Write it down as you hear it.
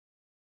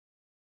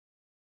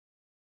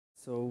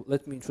So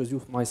let me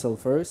introduce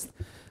myself first.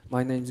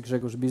 My name is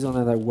Grzegorz Bizon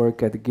and I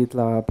work at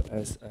GitLab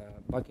as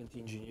a backend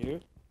engineer.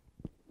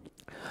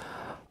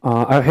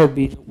 I have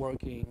been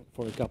working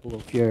for a couple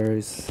of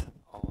years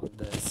on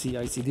the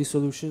CI/CD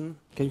solution.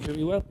 Can you hear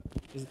me well?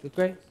 Is it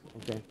okay?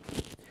 Okay.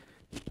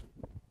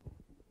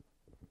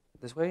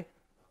 This way?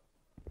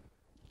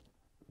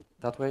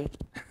 That way?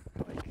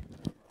 Like,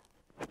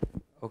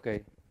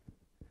 okay.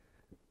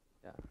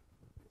 Yeah.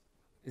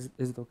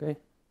 Is it okay?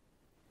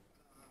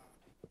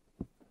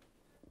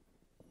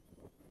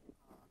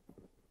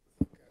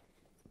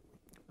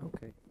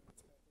 Okay.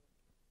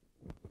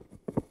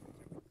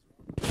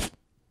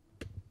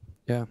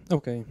 Yeah.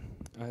 Okay.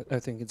 I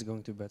think it's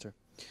going to be better.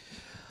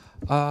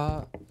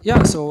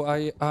 Yeah, so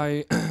I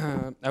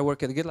I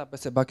work at GitLab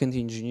as a backend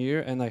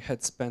engineer, and I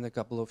had spent a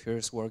couple of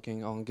years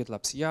working on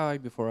GitLab CI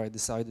before I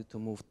decided to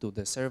move to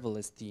the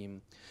serverless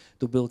team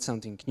to build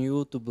something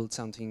new, to build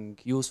something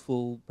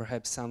useful,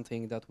 perhaps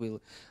something that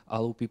will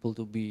allow people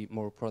to be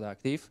more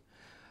productive.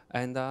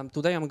 And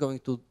today I'm going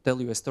to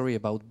tell you a story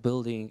about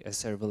building a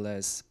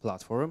serverless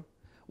platform.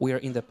 We are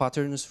in the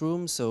patterns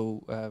room,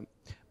 so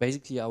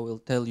basically I will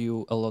tell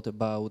you a lot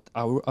about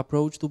our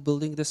approach to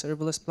building the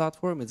serverless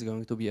platform. It's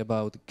going to be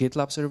about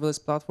GitLab serverless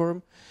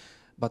platform,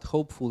 but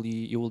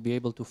hopefully you will be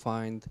able to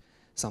find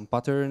some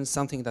patterns,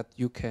 something that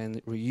you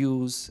can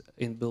reuse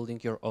in building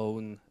your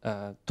own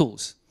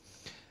tools.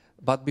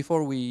 But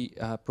before we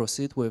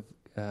proceed with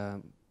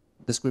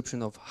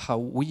description of how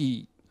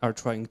we are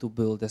trying to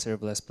build a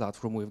serverless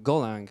platform with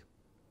Golang,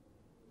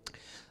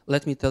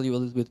 let me tell you a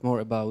little bit more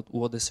about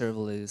what the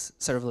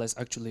serverless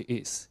actually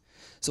is.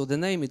 So the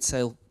name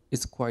itself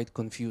is quite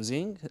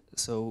confusing.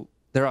 So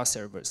there are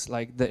servers,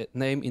 like the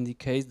name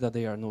indicates that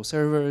there are no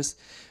servers.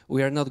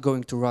 We are not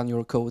going to run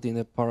your code in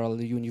a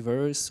parallel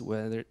universe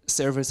where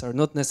servers are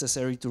not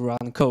necessary to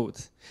run code.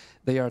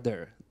 They are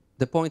there.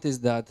 The point is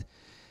that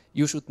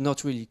you should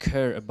not really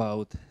care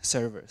about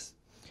servers.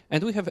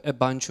 And we have a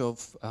bunch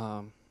of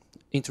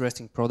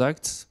interesting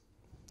products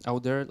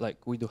out there, like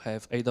we do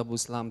have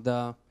AWS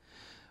Lambda,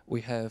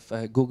 we have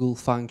Google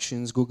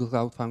Functions, Google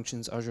Cloud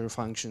Functions, Azure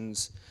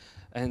Functions,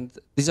 and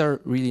these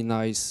are really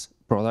nice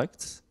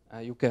products.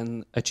 You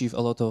can achieve a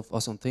lot of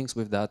awesome things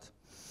with that.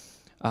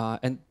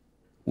 And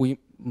we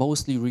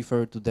mostly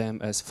refer to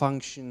them as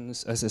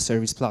functions as a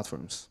service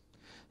platforms.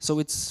 So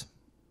it's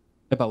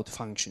about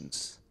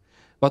functions.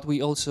 But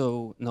we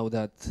also know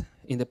that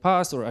in the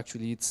past, or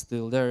actually it's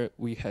still there,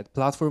 we had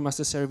platform as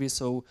a service.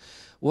 So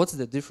what's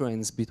the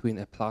difference between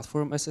a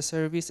platform as a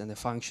service and a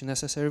function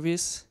as a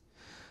service?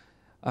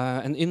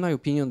 And in my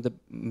opinion,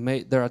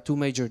 there are two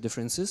major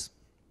differences.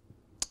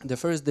 The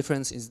first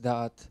difference is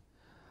that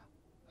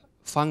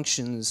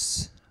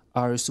functions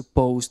are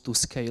supposed to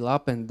scale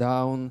up and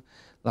down.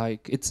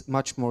 Like it's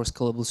much more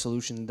scalable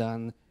solution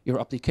than your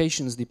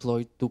applications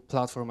deployed to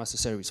platform as a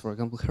service, for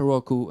example,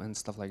 Heroku and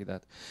stuff like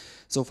that.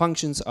 So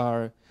functions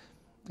are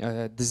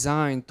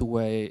designed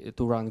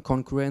to run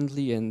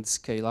concurrently and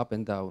scale up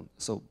and down.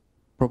 So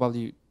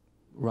probably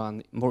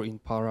run more in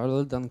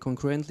parallel than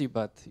concurrently,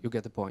 but you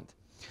get the point.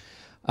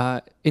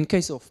 In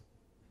case of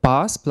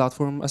PaaS,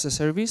 platform as a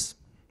service,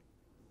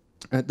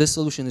 this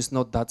solution is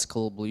not that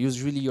scalable.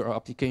 Usually your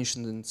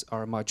applications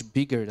are much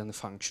bigger than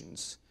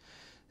functions.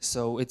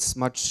 So it's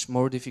much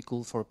more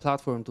difficult for a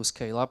platform to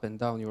scale up and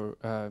down your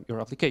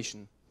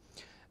application.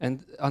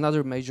 And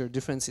another major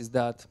difference is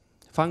that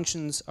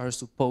functions are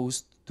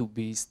supposed to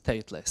be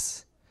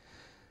stateless.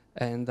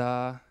 And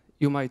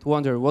you might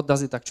wonder, what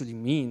does it actually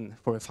mean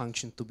for a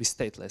function to be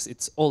stateless?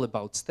 It's all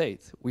about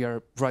state. We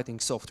are writing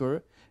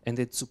software, and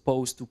it's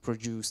supposed to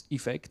produce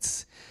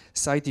effects.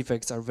 Side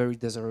effects are very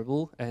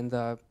desirable,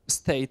 and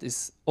state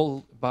is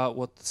all about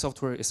what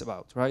software is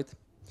about, right?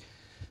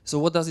 So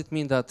what does it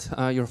mean that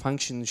your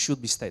function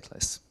should be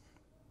stateless?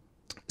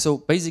 So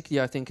basically,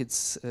 I think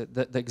it's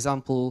the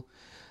example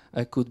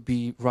could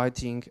be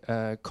writing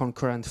a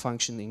concurrent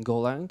function in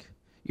Golang.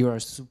 You are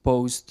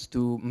supposed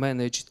to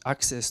manage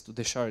access to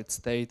the shared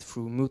state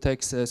through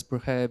mutexes,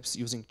 perhaps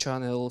using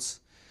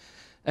channels.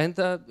 And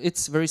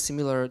it's very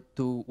similar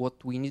to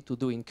what we need to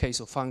do in case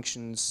of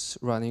functions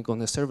running on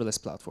the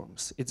serverless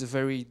platforms. It's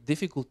very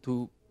difficult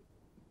to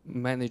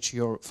manage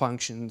your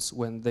functions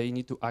when they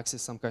need to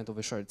access some kind of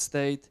a shared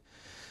state,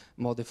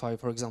 modify,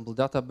 for example,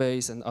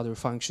 database, and other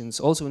functions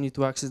also need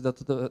to access the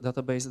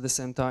database at the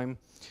same time.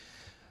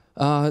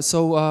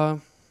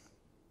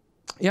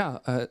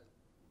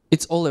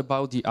 It's all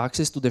about the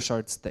access to the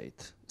shared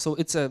state. So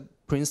it's a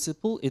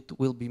principle. It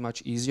will be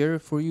much easier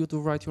for you to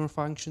write your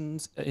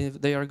functions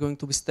if they are going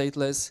to be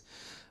stateless.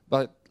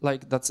 But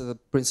like that's a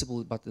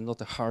principle, but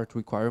not a hard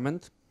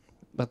requirement.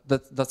 But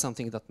that's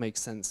something that makes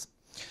sense.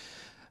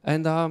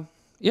 And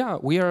yeah,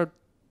 we are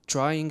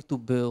trying to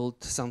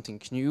build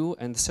something new,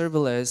 and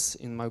serverless,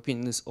 in my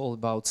opinion, is all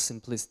about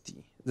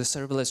simplicity. The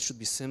serverless should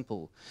be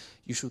simple.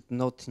 You should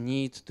not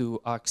need to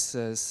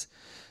access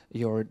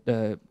your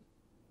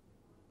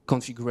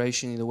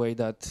configuration in a way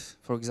that,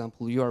 for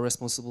example, you are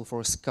responsible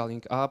for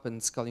scaling up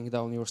and scaling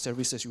down your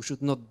services. You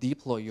should not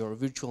deploy your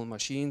virtual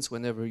machines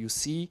whenever you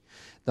see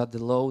that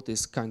the load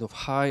is kind of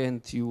high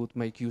and you would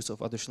make use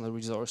of additional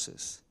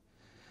resources.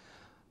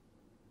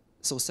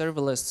 So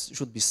serverless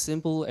should be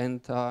simple,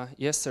 and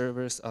yes,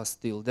 servers are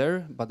still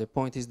there, but the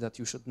point is that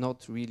you should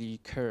not really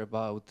care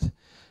about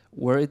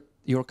where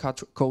your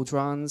code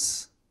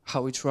runs,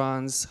 how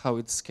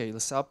it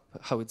scales up,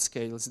 how it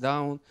scales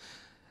down.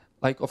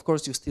 Like, of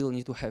course, you still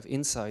need to have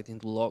insight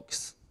into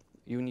logs.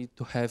 You need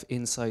to have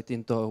insight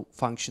into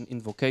function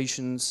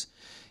invocations.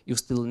 You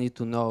still need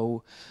to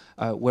know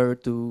where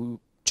to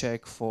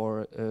check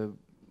for,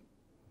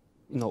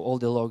 all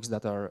the logs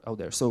that are out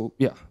there. So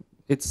yeah,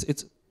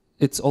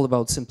 it's all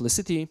about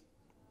simplicity,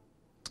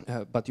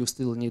 but you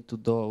still need to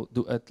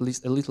do at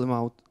least a little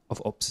amount of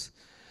ops.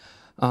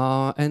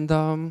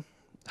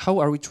 How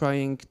are we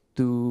trying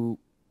to?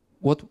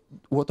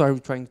 What are we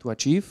trying to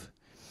achieve?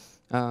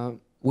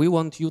 We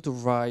want you to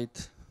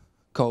write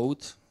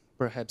code.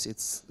 Perhaps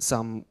it's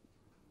some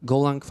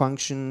Golang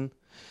function.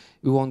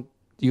 We want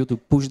you to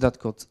push that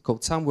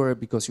code somewhere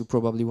because you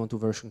probably want to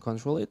version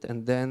control it.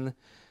 And then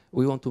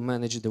we want to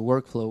manage the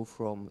workflow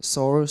from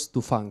source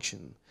to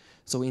function.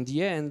 So in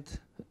the end,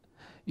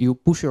 you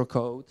push your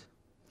code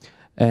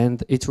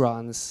and it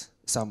runs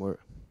somewhere.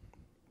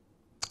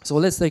 So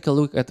let's take a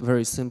look at a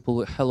very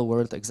simple hello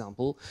world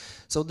example.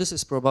 So this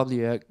is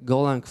probably a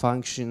Golang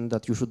function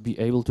that you should be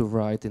able to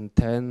write in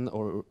 10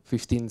 or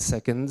 15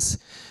 seconds.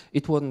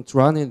 It won't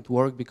run and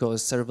work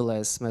because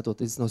serverless method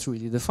is not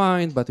really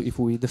defined, but if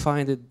we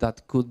defined it,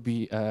 that could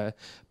be a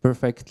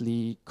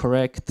perfectly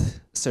correct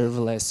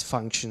serverless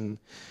function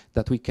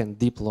that we can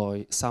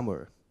deploy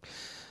somewhere.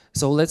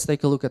 So let's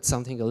take a look at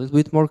something a little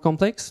bit more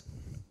complex.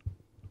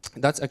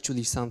 That's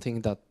actually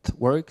something that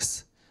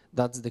works.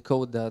 That's the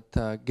code that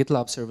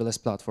GitLab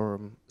Serverless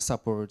platform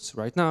supports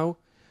right now.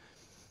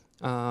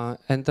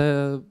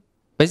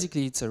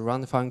 Basically, it's a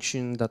run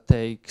function that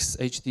takes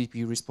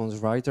HTTP response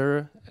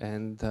writer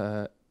and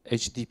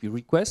HTTP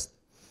request.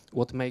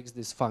 What makes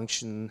this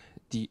function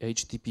the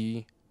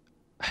HTTP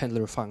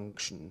handler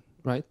function,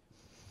 right?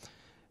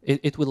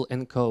 It will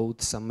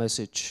encode some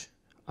message.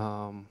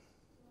 And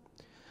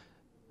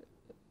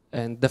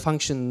the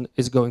function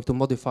is going to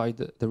modify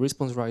the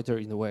response writer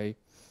in a way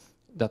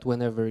that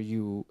whenever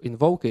you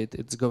invoke it,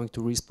 it's going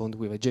to respond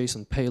with a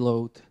JSON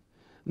payload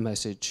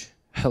message,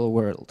 hello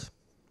world.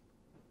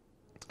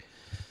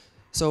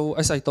 So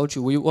as I told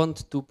you, we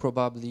want to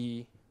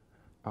probably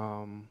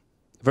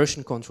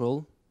version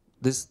control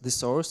this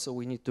source. So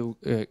we need to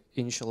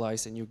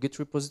initialize a new Git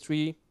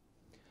repository.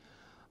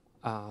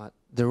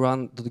 The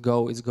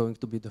run.go is going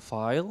to be the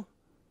file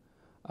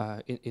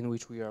in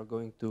which we are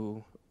going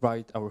to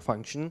write our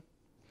function.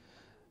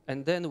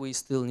 And then we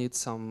still need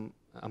some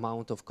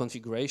amount of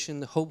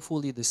configuration.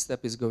 Hopefully this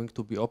step is going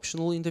to be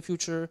optional in the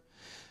future,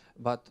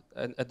 but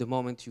at the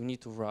moment you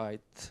need to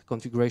write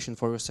configuration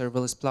for your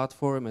serverless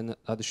platform and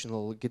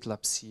additional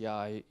GitLab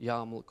CI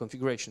YAML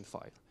configuration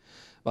file.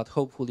 But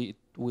hopefully it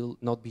will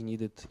not be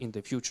needed in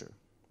the future.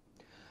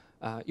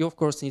 You of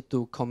course need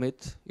to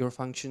commit your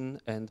function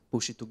and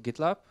push it to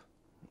GitLab.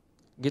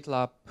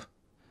 GitLab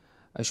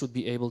should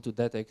be able to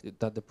detect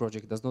that the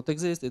project does not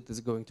exist. It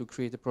is going to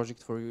create a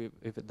project for you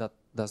if that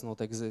does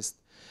not exist.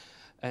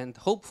 And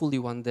hopefully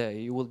one day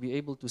you will be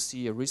able to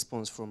see a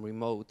response from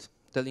remote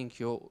telling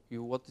you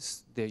what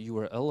is the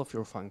URL of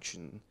your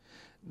function,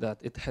 that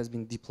it has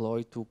been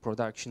deployed to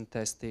production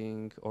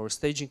testing or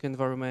staging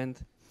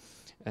environment,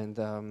 and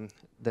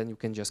then you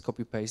can just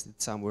copy paste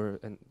it somewhere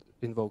and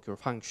invoke your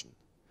function.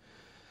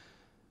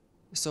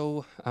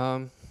 So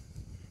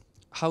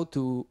how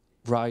to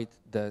write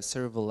the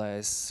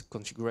serverless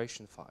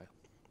configuration file?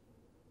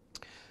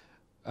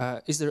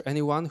 Is there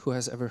anyone who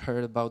has ever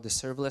heard about the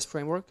serverless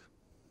framework?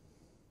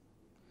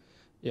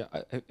 Yeah,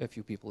 a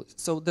few people.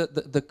 So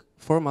the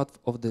format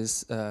of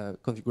this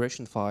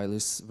configuration file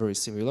is very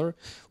similar.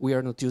 We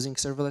are not using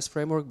serverless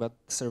framework, but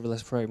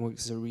serverless framework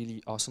is a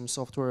really awesome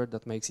software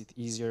that makes it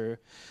easier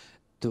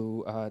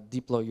to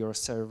deploy your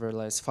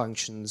serverless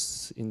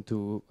functions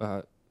into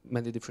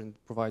many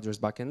different providers'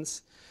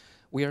 backends.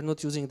 We are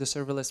not using the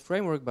serverless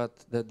framework,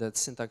 but the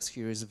syntax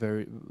here is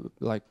very,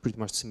 pretty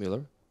much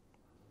similar.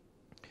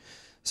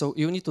 So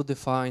you need to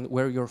define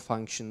where your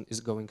function is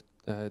going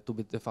to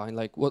be defined,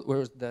 like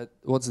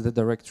what's the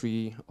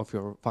directory of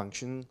your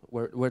function,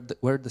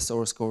 where the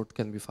source code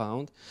can be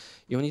found.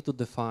 You need to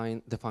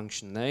define the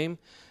function name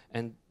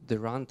and the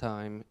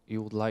runtime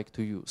you would like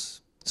to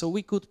use. So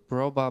we could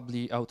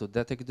probably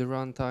auto-detect the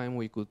runtime.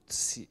 We could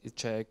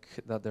check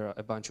that there are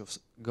a bunch of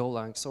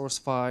Golang source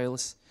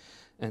files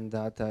and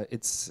that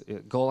it's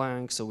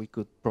Golang, so we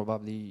could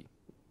probably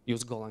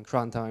use Golang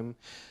runtime.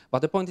 But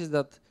the point is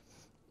that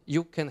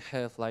you can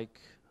have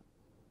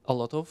a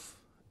lot of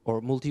or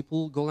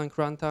multiple Golang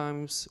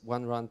runtimes,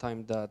 one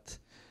runtime that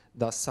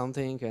does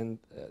something and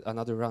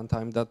another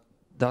runtime that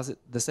does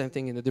the same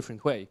thing in a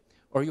different way.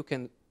 Or you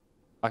can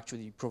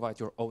actually provide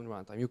your own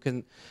runtime. You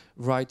can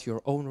write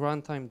your own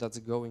runtime that's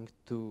going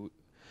to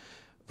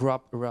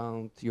wrap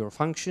around your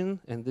function,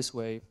 and this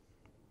way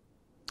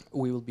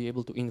we will be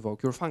able to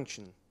invoke your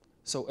function.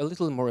 So a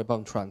little more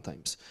about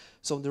runtimes.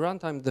 So the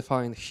runtime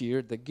defined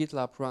here, the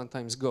GitLab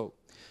runtimes Go.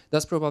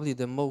 That's probably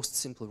the most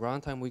simple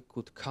runtime we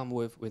could come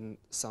with in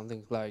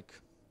something like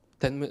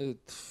 10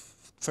 minutes,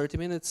 30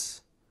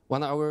 minutes,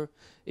 1 hour.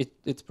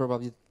 It's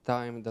probably the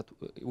time that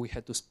we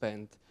had to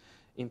spend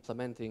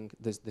implementing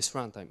this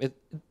runtime.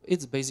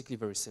 It's basically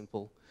very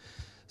simple.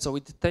 So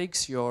it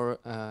takes your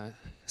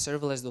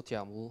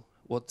serverless.yaml.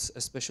 What's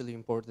especially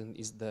important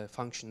is the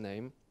function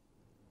name.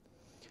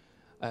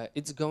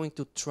 It's going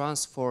to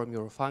transform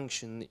your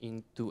function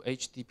into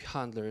HTTP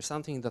handler,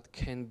 something that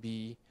can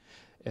be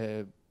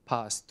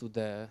passed to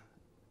the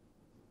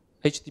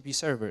HTTP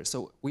server.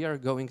 So we are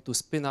going to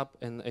spin up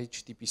an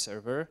HTTP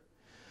server,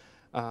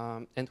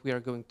 and we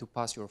are going to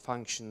pass your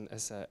function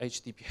as a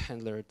HTTP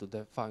handler to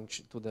the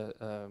function to the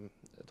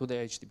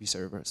HTTP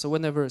server. So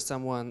whenever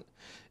someone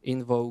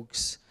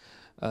invokes,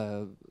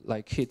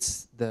 like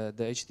hits the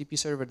HTTP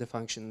server, the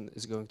function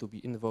is going to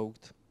be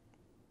invoked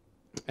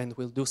and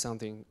will do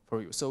something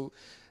for you. So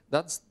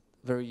that's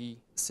very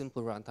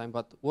simple runtime,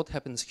 but what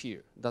happens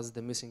here? That's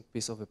the missing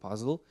piece of the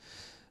puzzle.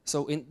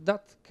 So in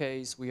that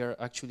case, we are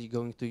actually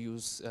going to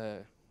use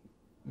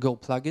Go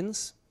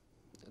plugins.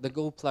 The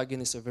Go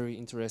plugin is a very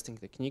interesting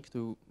technique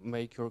to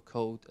make your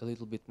code a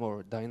little bit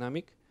more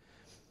dynamic.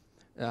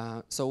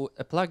 So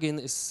a plugin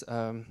is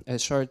a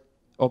shared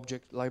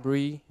object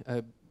library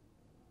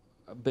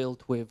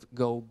built with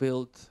Go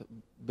build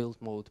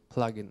mode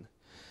plugin.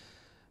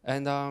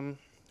 And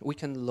we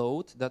can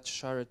load that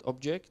shared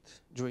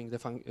object during the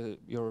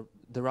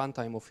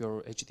runtime of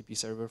your HTTP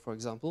server, for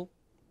example,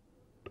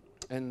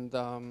 and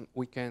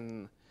we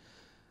can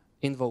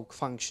invoke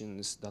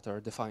functions that are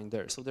defined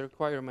there. So the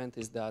requirement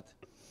is that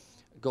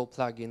Go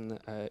plugin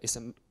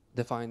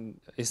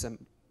is a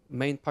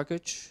main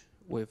package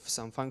with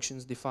some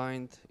functions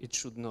defined. It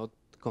should not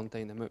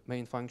contain a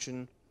main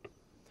function.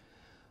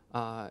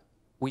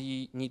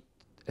 We need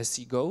a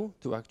cgo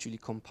to actually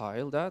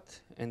compile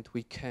that, and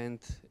we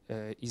can't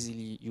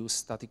easily use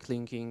static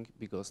linking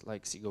because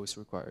like cgo is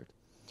required.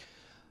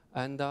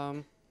 And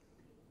the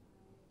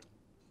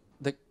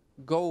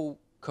Go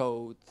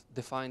code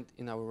defined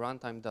in our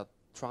runtime that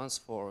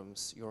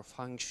transforms your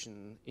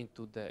function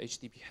into the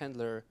HTTP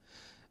handler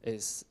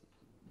is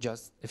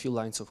just a few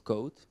lines of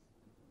code.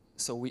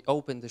 So we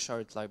open the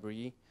shared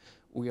library.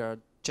 We are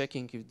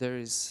checking if there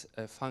is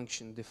a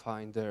function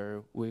defined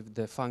there with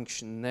the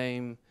function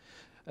name,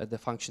 the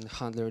function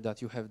handler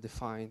that you have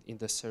defined in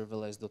the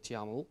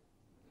serverless.yaml.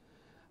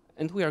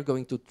 And we are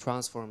going to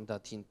transform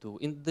that into,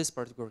 in this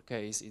particular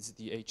case, it's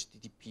the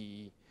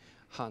HTTP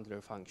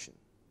handler function,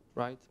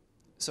 right?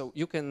 So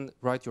you can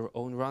write your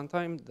own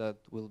runtime that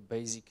will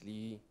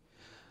basically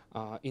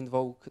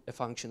invoke a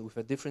function with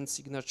a different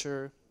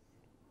signature.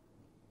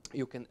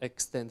 You can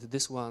extend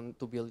this one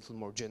to be a little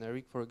more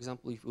generic. For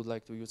example, if you would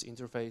like to use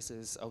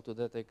interfaces,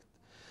 auto-detect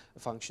a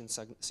function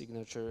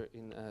signature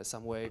in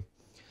some way.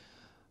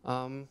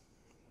 And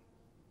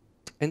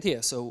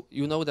yeah, so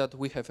you know that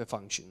we have a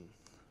function.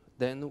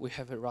 Then we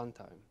have a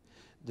runtime.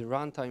 The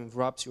runtime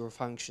wraps your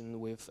function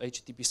with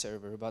HTTP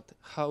server, but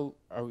how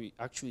are we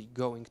actually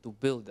going to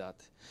build that?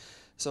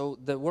 So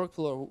the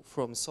workflow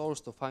from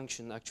source to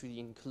function actually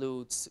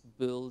includes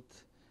build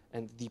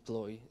and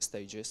deploy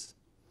stages.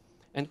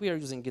 And we are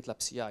using GitLab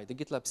CI. The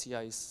GitLab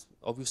CI is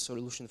an obvious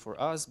solution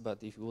for us,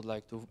 but if you would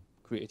like to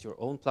create your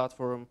own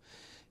platform,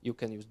 you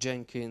can use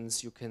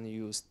Jenkins, you can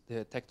use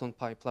the Tecton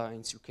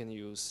pipelines, you can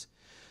use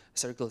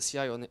Circle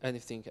CI or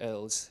anything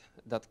else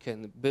that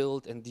can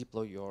build and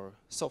deploy your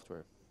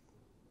software.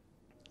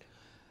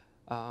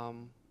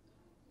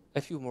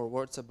 A few more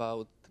words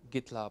about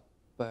GitLab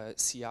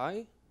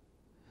CI.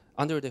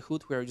 Under the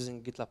hood, we are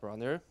using GitLab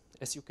Runner.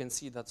 As you can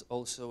see, that's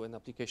also an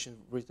application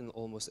written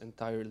almost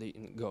entirely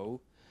in Go.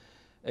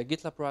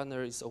 GitLab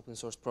Runner is an open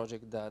source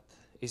project that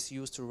is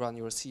used to run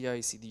your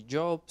CI/CD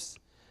jobs,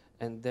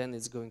 and then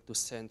it's going to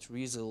send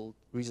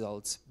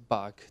results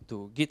back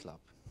to GitLab.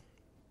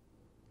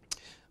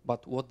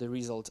 But what the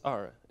results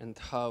are and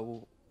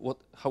how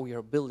we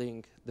are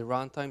building the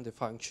runtime, the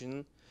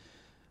function,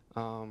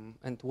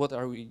 and what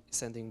are we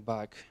sending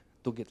back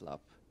to GitLab.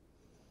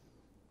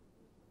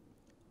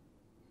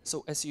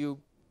 So as you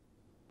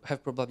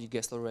have probably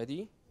guessed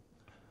already,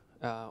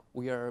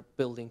 we are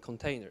building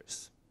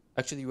containers.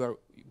 Actually, we are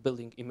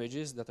building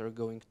images that are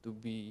going to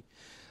be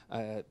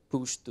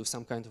pushed to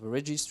some kind of a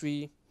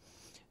registry,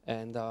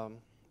 and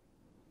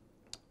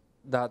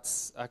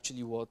that's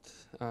actually what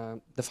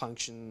the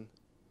function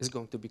is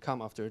going to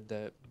become after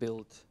the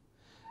build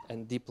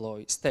and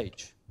deploy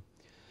stage.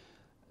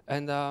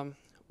 And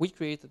we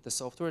created the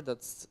software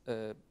that's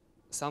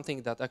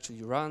something that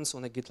actually runs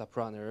on a GitLab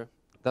runner.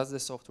 That's the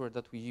software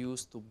that we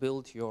use to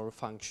build your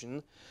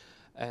function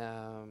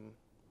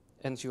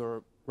and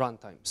your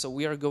runtime. So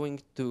we are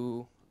going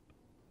to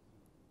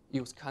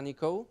use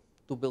Canico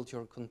to build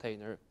your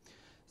container.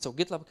 So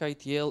GitLab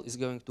KTL is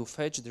going to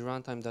fetch the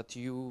runtime that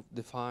you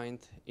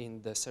defined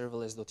in the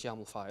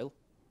serverless.yaml file.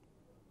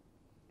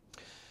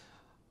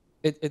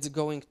 It's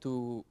going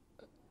to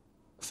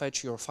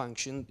fetch your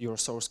function, your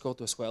source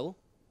code as well.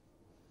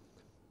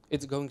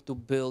 It's going to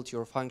build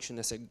your function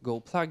as a Go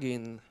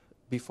plugin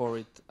before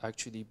it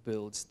actually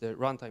builds the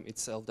runtime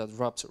itself that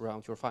wraps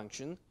around your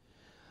function.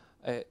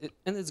 And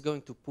it's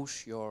going to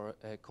push your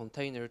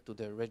container to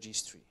the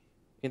registry.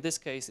 In this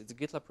case, it's a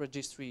GitLab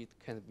registry. It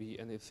can be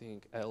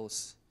anything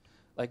else.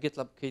 Like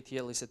GitLab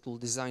KTL is a tool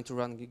designed to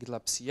run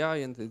GitLab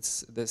CI, and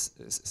it's this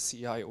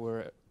CI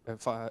or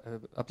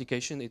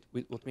application.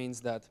 It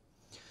means that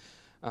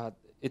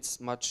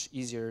it's much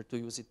easier to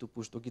use it to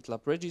push to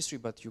GitLab registry,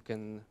 but you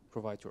can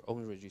provide your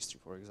own registry,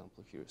 for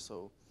example, here.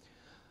 So,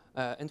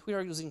 and we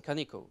are using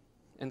Kaneko.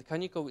 And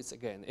Kaneko is,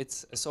 again,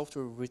 it's a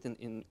software written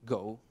in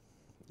Go.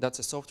 That's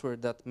a software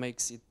that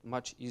makes it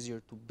much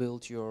easier to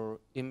build your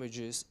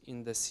images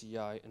in the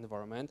CI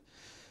environment.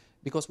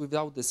 Because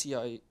without the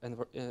CI,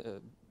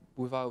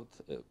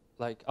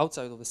 like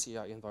outside of the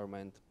CI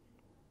environment,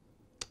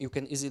 you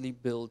can easily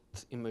build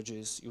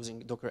images using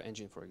Docker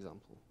Engine, for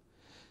example.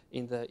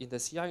 In the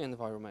CI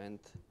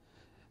environment,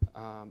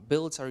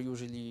 builds are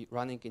usually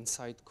running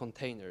inside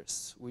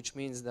containers, which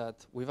means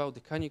that without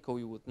the Kaneko,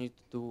 you would need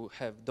to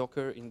have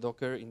Docker in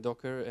Docker in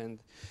Docker, and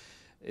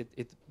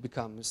it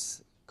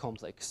becomes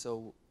complex.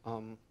 So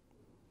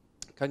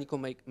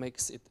Kaneko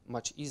makes it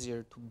much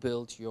easier to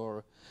build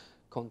your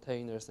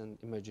containers and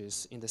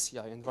images in the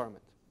CI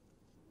environment.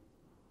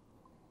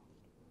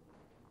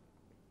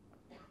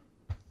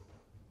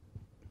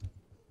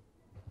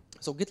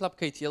 So GitLab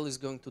KTL is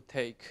going to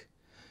take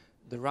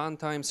the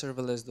runtime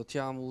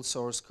serverless.yaml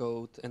source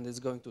code, and it's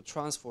going to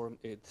transform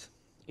it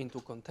into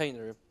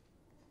container,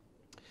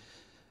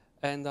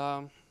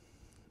 and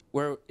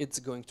where it's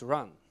going to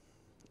run.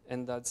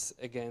 And that's,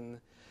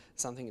 again,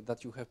 something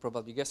that you have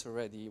probably guessed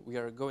already. We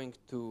are going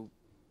to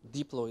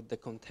deploy the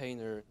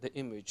container, the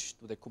image,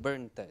 to the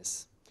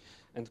Kubernetes.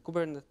 And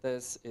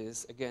Kubernetes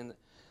is, again,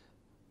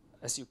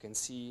 as you can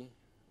see,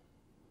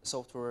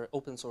 software,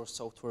 open source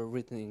software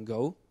written in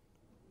Go.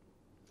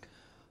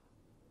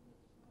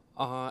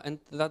 And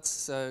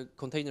that's a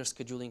container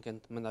scheduling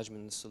and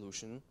management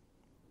solution.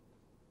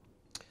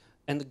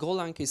 And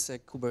Golang is a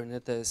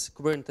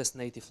Kubernetes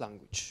native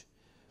language.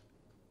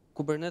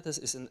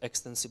 Kubernetes is an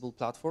extensible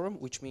platform,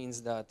 which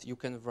means that you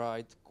can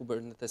write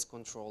Kubernetes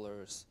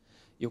controllers,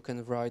 you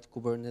can write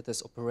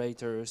Kubernetes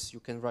operators, you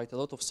can write a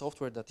lot of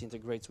software that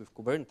integrates with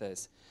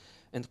Kubernetes.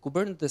 And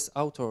Kubernetes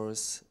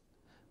authors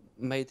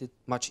made it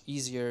much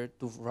easier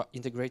to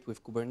integrate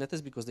with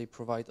Kubernetes because they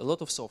provide a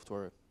lot of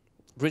software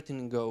written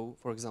in Go,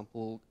 for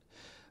example,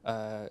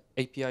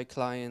 API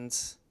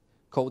clients,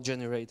 code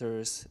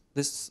generators.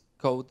 This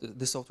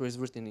software is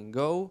written in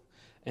Go,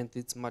 and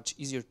it's much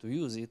easier to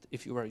use it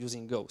if you are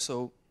using Go.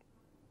 So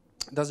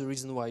that's the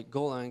reason why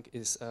Golang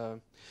is a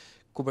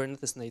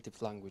Kubernetes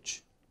native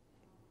language.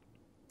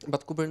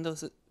 But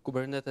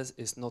Kubernetes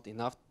is not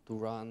enough to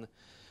run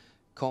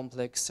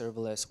complex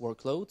serverless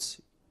workloads.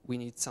 We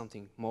need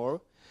something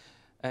more.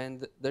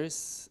 And there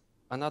is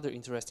another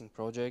interesting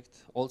project,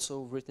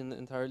 also written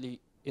entirely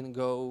in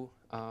Go,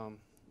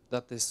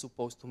 that is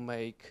supposed to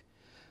make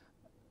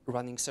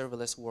running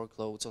serverless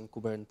workloads on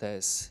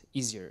Kubernetes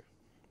easier.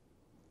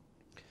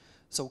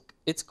 So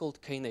it's called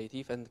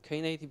Knative, and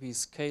Knative is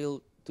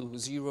scale to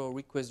zero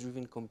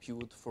request-driven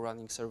compute for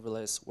running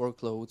serverless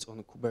workloads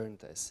on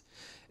Kubernetes.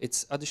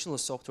 It's additional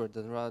software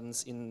that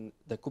runs in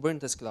the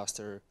Kubernetes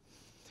cluster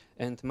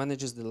and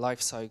manages the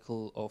life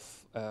cycle of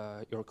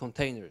your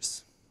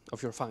containers,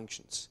 of your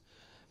functions.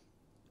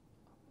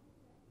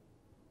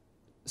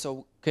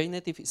 So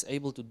Knative is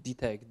able to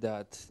detect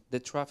that the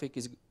traffic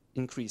is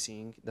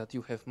increasing, that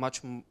you have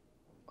much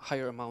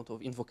higher amount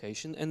of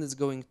invocation, and it's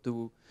going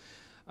to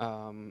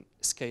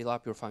scale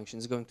up your function.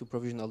 It's going to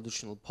provision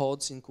additional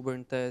pods in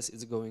Kubernetes.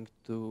 It's going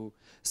to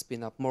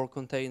spin up more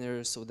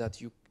containers so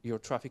that your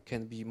traffic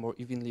can be more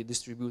evenly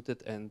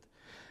distributed, and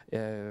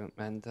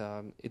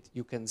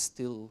you can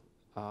still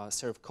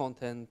serve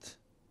content,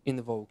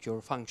 invoke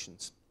your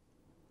functions.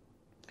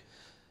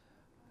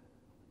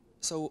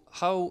 So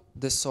how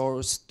the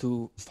source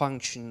to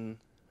function,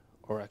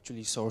 or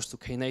actually source to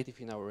Knative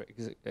in our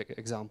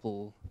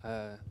example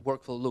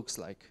workflow looks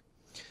like.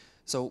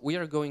 So we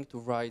are going to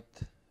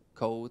write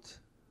code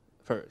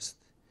first.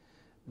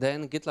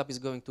 Then GitLab is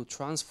going to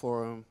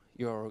transform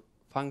your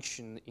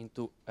function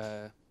into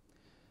a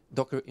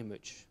Docker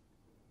image.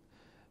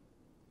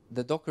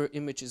 The Docker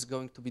image is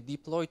going to be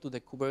deployed to the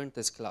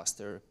Kubernetes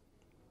cluster,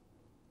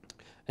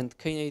 and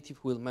Knative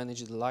will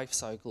manage the life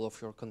cycle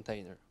of your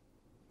container.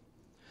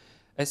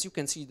 As you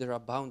can see, there are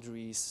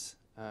boundaries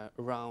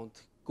around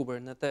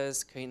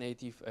Kubernetes,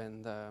 Knative,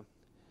 and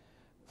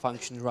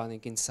function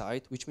running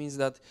inside, which means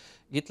that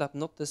GitLab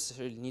not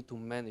necessarily need to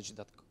manage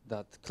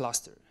that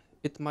cluster.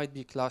 It might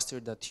be a cluster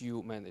that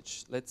you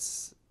manage.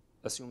 Let's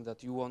assume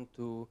that you want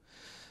to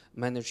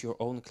manage your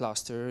own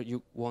cluster.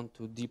 You want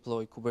to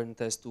deploy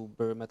Kubernetes to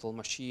bare metal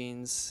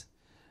machines,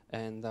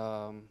 and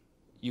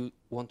you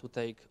want to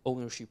take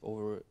ownership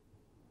over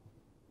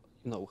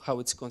how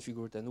it's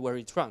configured and where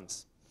it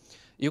runs.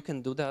 You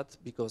can do that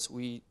because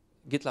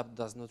GitLab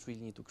does not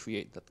really need to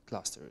create that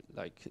cluster.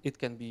 Like, it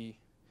can be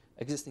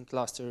existing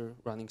cluster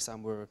running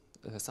somewhere,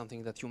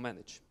 something that you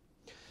manage.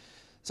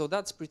 So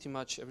that's pretty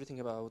much everything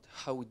about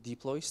how we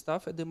deploy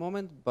stuff at the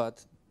moment,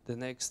 but the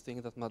next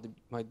thing that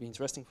might be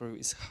interesting for you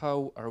is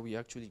how are we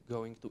actually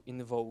going to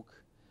invoke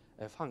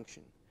a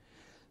function.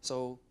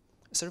 So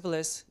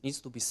serverless needs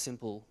to be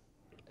simple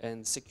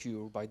and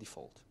secure by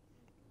default.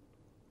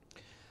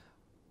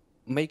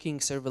 Making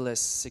serverless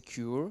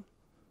secure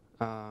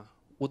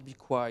would be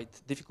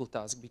quite difficult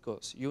task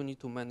because you need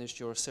to manage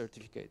your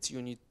certificates.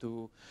 You need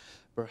to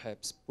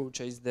perhaps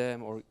purchase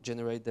them or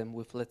generate them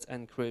with Let's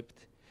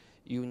Encrypt.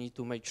 You need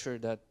to make sure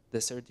that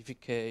the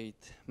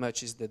certificate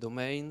matches the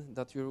domain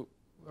that you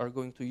are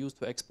going to use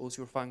to expose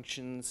your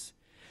functions.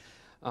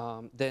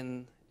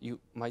 Then you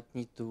might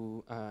need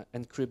to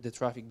encrypt the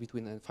traffic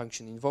between a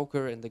function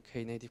invoker and the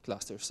Knative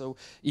cluster. So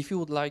if you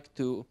would like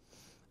to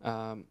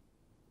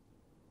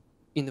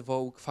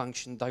invoke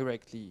function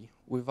directly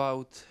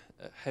without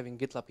having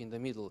GitLab in the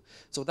middle,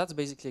 so that's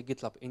basically a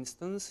GitLab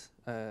instance.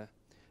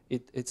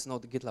 It's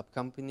not a GitLab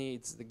company,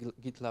 it's the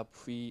GitLab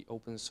free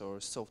open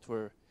source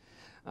software.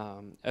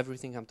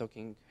 Everything I'm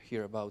talking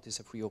here about is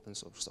a free open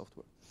source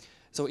software.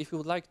 So if you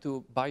would like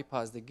to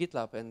bypass the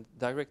GitLab and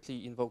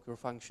directly invoke your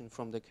function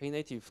from the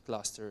Knative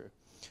cluster,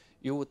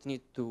 you would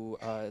need to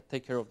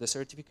take care of the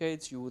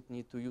certificates. You would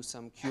need to use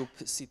some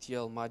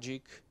kubectl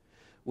magic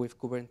with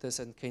Kubernetes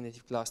and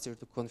Knative cluster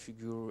to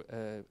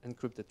configure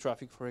encrypted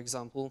traffic, for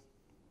example.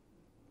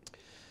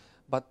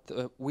 But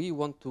we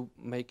want to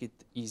make it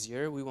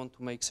easier. We want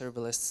to make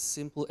serverless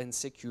simple and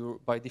secure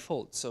by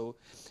default. So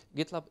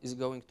GitLab is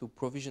going to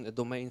provision a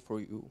domain for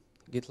you.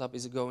 GitLab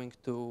is going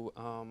to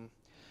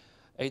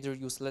either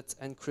use Let's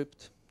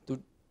Encrypt to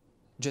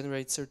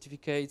generate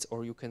certificates,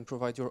 or you can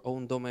provide your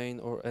own domain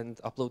and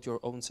upload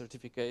your own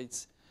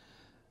certificates.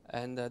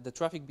 And the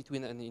traffic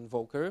between an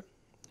invoker,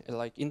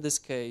 like in this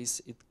case,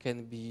 it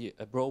can be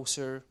a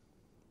browser,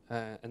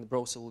 and the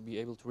browser will be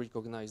able to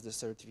recognize the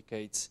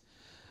certificates.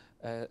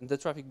 The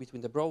traffic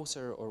between the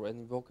browser or an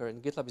invoker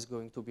and GitLab is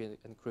going to be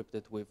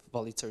encrypted with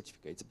valid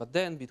certificates. But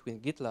then between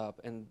GitLab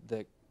and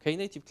the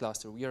Knative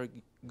cluster, we are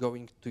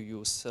going to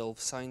use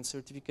self-signed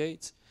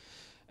certificates,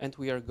 and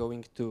we are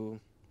going to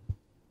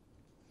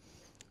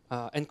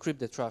encrypt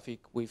the traffic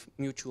with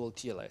mutual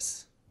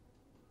TLS.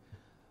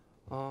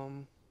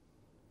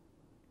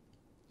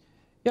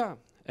 Yeah,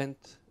 and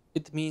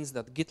it means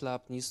that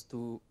GitLab needs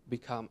to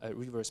become a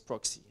reverse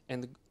proxy.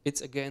 And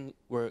it's again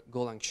where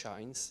Golang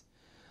shines.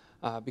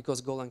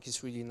 Because Golang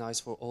is really nice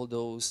for all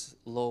those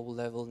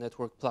low-level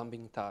network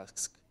plumbing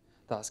tasks,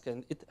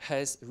 and it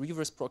has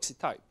reverse proxy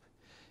type.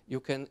 You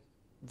can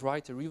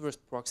write a reverse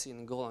proxy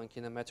in Golang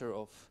in a matter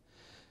of,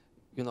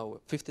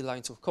 50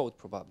 lines of code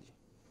probably.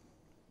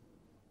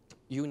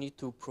 You need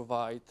to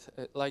provide,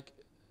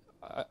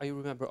 I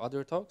remember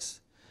other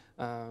talks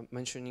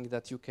mentioning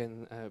that you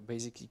can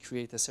basically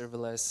create a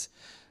serverless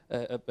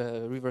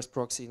reverse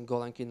proxy in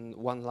Golang in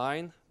one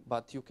line,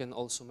 but you can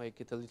also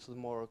make it a little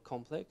more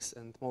complex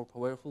and more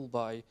powerful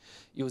by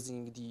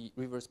using the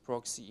reverse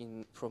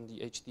proxy from the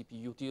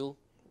HTTP util.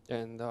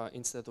 And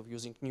instead of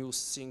using new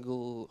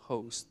single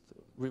host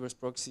reverse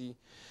proxy,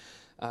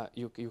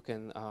 you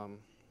can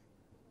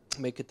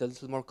make it a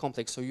little more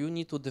complex. So you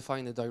need to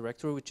define a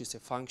directory, which is a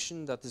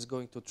function that is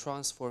going to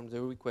transform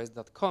the request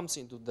that comes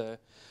into the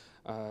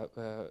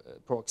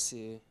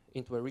proxy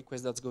into a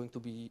request that's going to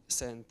be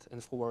sent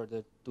and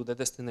forwarded to the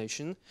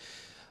destination.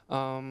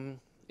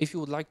 If you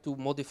would like to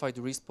modify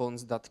the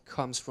response that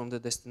comes from the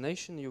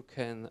destination, you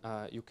can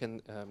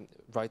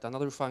write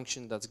another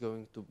function that's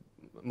going to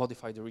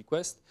modify the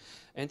request.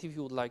 And if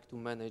you would like to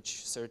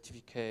manage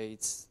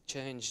certificates,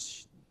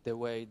 change the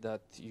way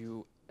that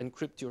you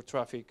encrypt your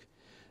traffic,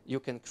 you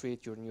can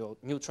create your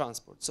new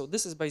transport. So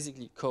this is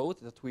basically code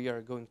that we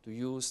are going to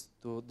use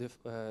to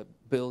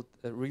build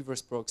a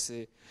reverse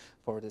proxy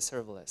for the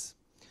serverless.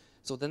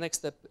 So the next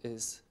step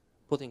is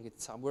putting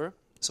it somewhere.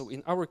 So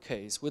in our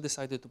case, we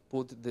decided to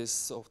put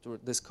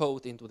this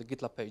code into the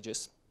GitLab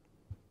pages.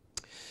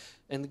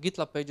 And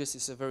GitLab pages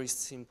is a very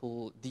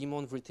simple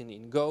daemon written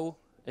in Go.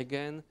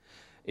 Again,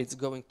 it's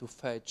going to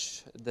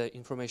fetch the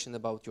information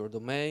about your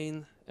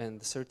domain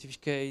and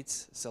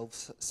certificates,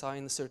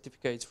 self-signed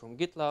certificates from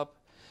GitLab,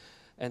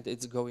 and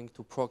it's going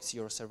to proxy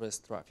your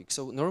serverless traffic.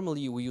 So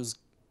normally we use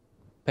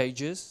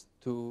pages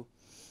to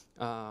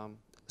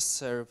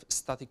serve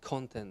static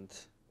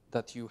content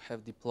that you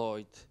have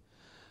deployed,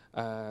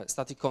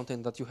 static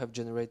content that you have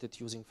generated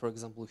using, for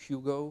example,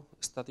 Hugo,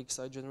 static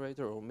site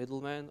generator, or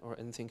Middleman, or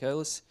anything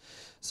else.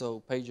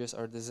 So pages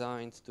are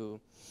designed to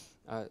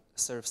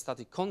serve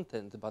static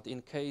content, but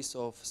in case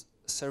of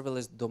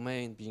serverless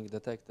domain being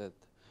detected,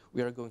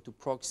 we are going to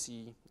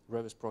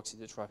reverse proxy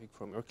the traffic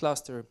from your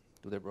cluster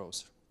to the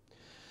browser.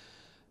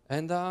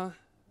 And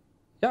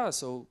yeah,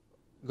 so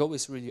Go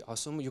is really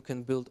awesome. You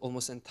can build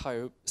almost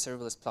entire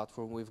serverless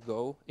platform with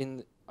Go.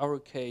 In our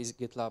case,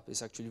 GitLab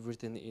is actually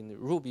written in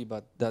Ruby,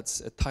 but that's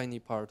a tiny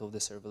part of the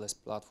serverless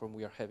platform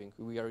we are having.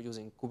 We are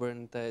using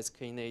Kubernetes,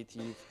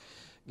 Knative,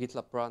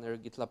 GitLab Runner,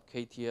 GitLab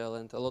KTL,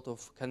 and a lot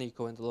of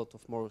Kaneko and a lot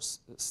of more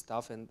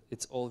stuff, and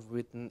it's all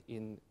written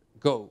in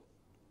Go.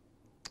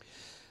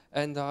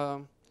 And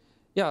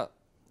yeah,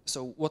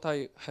 so what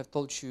I have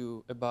told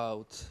you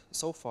about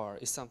so far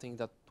is something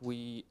that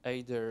we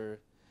either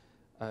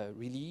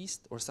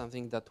released or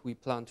something that we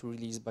plan to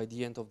release by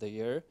the end of the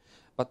year.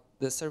 But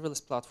the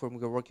serverless platform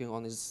we're working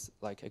on is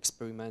like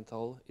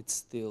experimental. It's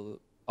still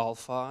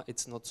alpha.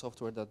 It's not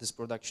software that is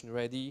production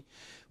ready.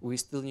 We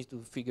still need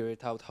to figure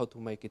it out how to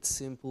make it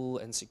simple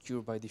and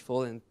secure by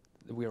default, and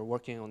we are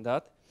working on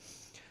that.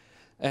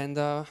 And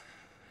a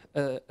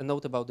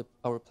note about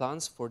our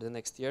plans for the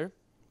next year.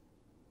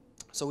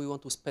 So we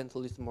want to spend a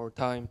little more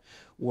time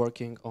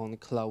working on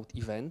cloud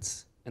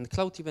events. And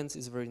cloud events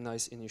is a very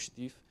nice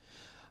initiative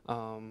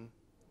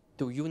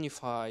to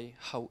unify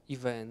how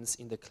events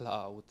in the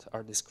cloud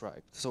are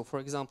described. So for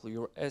example,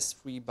 your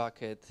S3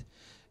 bucket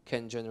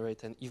can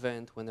generate an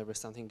event whenever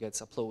something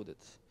gets uploaded.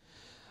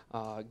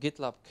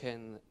 GitLab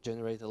can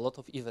generate a lot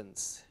of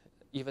events.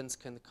 Events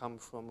can come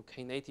from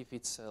Knative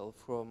itself,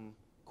 from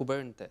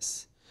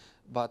Kubernetes,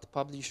 but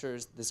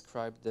publishers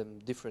describe them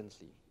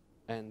differently.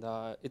 And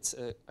it's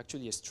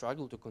actually a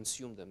struggle to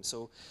consume them.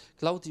 So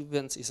cloud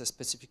events is a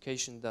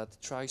specification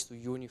that tries to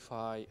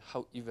unify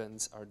how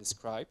events are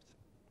described.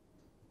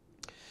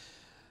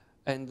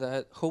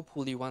 And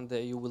hopefully one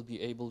day you will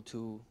be able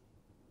to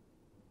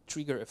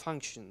trigger a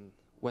function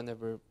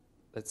whenever,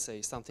 let's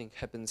say, something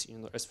happens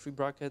in your S3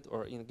 bucket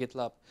or in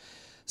GitLab.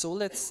 So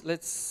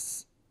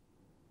let's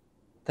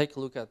take a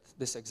look at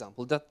this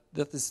example. That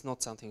is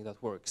not something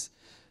that works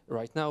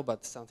right now,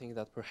 but something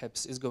that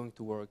perhaps is going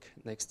to work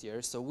next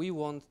year. So we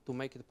want to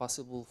make it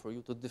possible for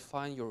you to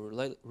define your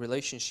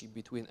relationship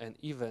between an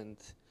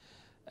event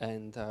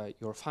and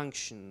your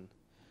function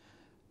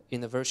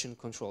in a version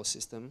control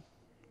system.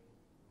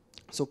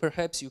 So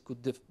perhaps you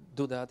could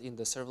do that in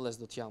the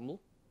serverless.yaml,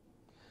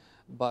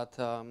 but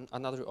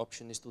another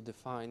option is to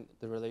define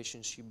the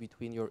relationship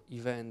between your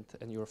event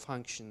and your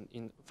function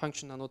in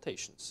function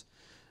annotations.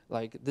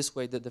 Like this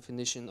way, the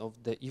definition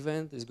of the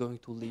event is going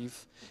to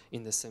live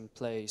in the same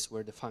place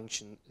where the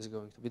function is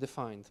going to be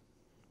defined.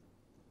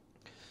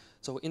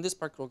 So in this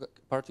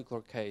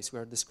particular case, we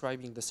are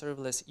describing the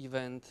serverless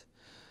event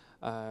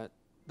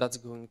that's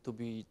going to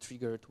be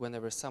triggered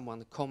whenever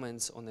someone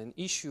comments on an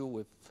issue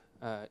with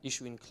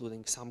issue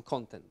including some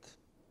content.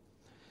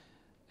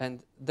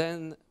 And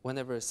then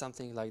whenever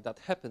something like that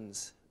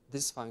happens,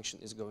 this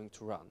function is going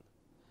to run.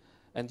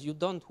 And you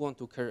don't want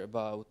to care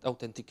about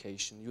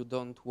authentication. You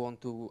don't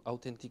want to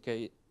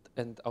authenticate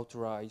and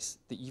authorize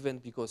the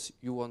event because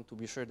you want to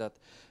be sure that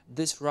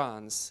this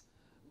runs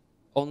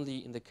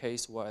only in the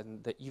case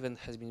when the event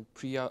has been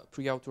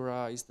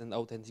pre-authorized and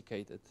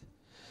authenticated.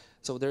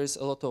 So there is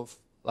a lot of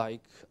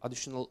like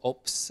additional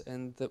ops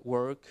and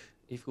work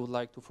if you would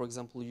like to, for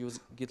example, use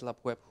GitLab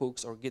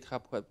webhooks or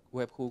GitHub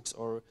webhooks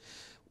or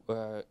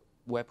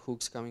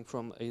webhooks coming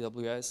from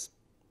AWS.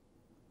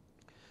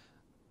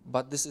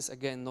 But this is,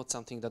 again, not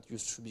something that you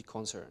should be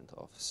concerned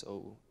of.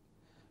 So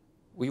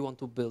we want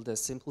to build a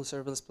simple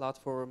serverless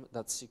platform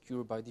that's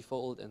secure by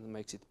default and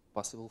makes it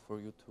possible for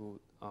you to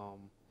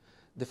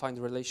define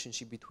the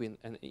relationship between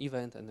an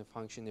event and a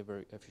function in a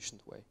very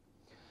efficient way.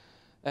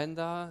 And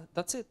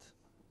that's it.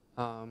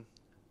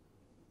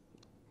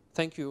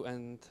 Thank you.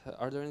 And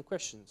are there any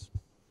questions?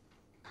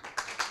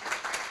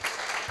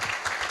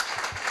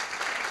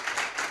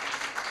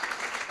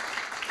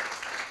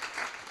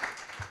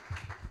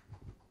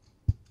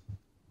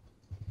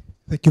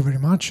 Thank you very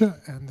much.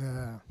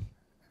 And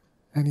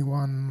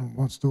anyone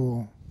wants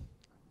to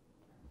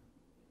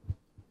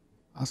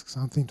ask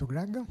something to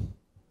Greg?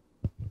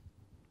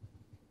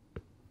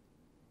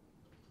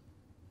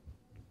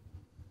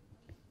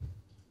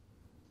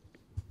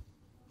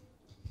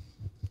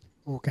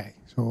 Okay,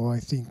 so I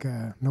think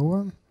no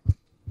one.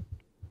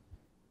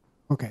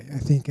 Okay, I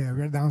think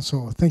we're done.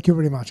 So thank you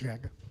very much,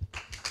 Greg.